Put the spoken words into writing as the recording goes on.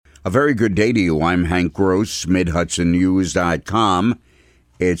A very good day to you. I'm Hank Gross, MidHudsonNews.com.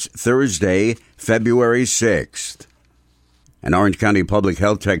 It's Thursday, February 6th. An Orange County public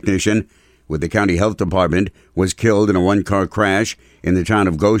health technician with the county health department was killed in a one-car crash in the town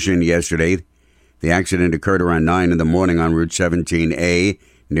of Goshen yesterday. The accident occurred around 9 in the morning on Route 17A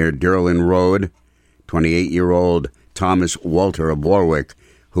near Derlin Road. 28-year-old Thomas Walter of Warwick,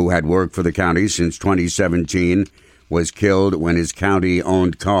 who had worked for the county since 2017, was killed when his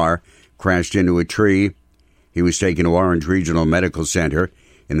county-owned car crashed into a tree. He was taken to Orange Regional Medical Center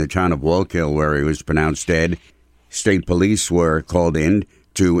in the town of Wallkill, where he was pronounced dead. State police were called in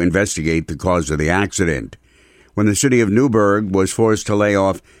to investigate the cause of the accident. When the city of Newburgh was forced to lay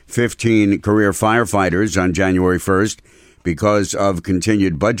off 15 career firefighters on January 1st because of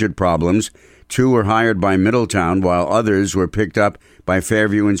continued budget problems, 2 were hired by Middletown while others were picked up by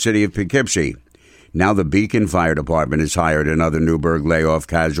Fairview and City of Poughkeepsie. Now the Beacon Fire Department has hired another Newburgh layoff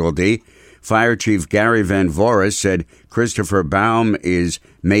casualty. Fire Chief Gary Van Voris said Christopher Baum is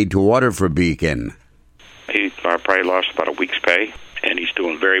made to order for Beacon. He probably lost about a week's pay, and he's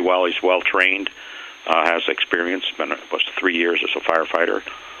doing very well. He's well-trained, has experience, been 3 years as a firefighter,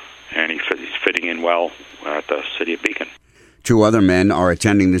 and he's fitting in well at the City of Beacon. 2 other men are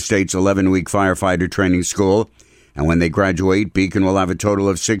attending the state's 11-week firefighter training school. And when they graduate, Beacon will have a total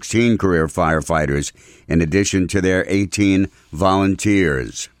of 16 career firefighters, in addition to their 18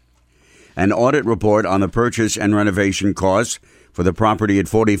 volunteers. An audit report on the purchase and renovation costs for the property at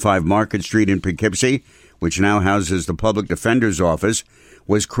 45 Market Street in Poughkeepsie, which now houses the Public Defender's Office,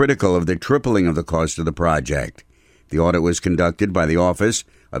 was critical of the tripling of the cost of the project. The audit was conducted by the Office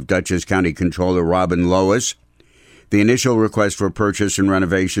of Dutchess County Controller Robin Lois. The initial request for purchase and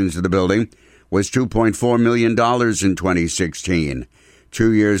renovations of the building was $2.4 million in 2016.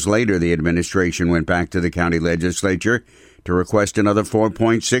 2 years later, the administration went back to the county legislature to request another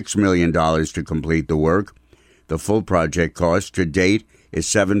 $4.6 million to complete the work. The full project cost to date is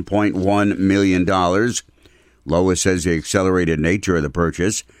 $7.1 million. Lois says the accelerated nature of the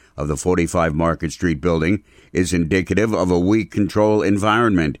purchase of the 45 Market Street building is indicative of a weak control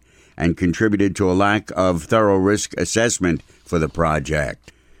environment and contributed to a lack of thorough risk assessment for the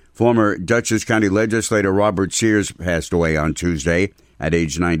project. Former Dutchess County legislator Robert Sears passed away on Tuesday at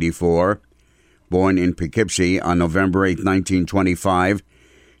age 94. Born in Poughkeepsie on November 8, 1925,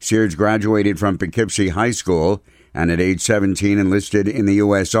 Sears graduated from Poughkeepsie High School and at age 17 enlisted in the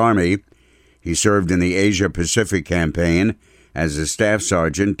U.S. Army. He served in the Asia-Pacific campaign as a staff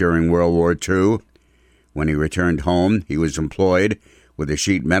sergeant during World War II. When he returned home, he was employed with the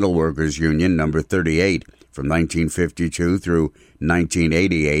Sheet Metal Workers Union No. 38 from 1952 through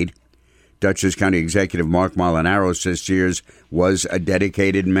 1988. Dutchess County Executive Mark Molinaro says Sears was a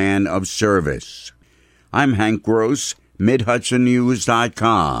dedicated man of service. I'm Hank Gross,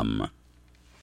 MidHudsonNews.com.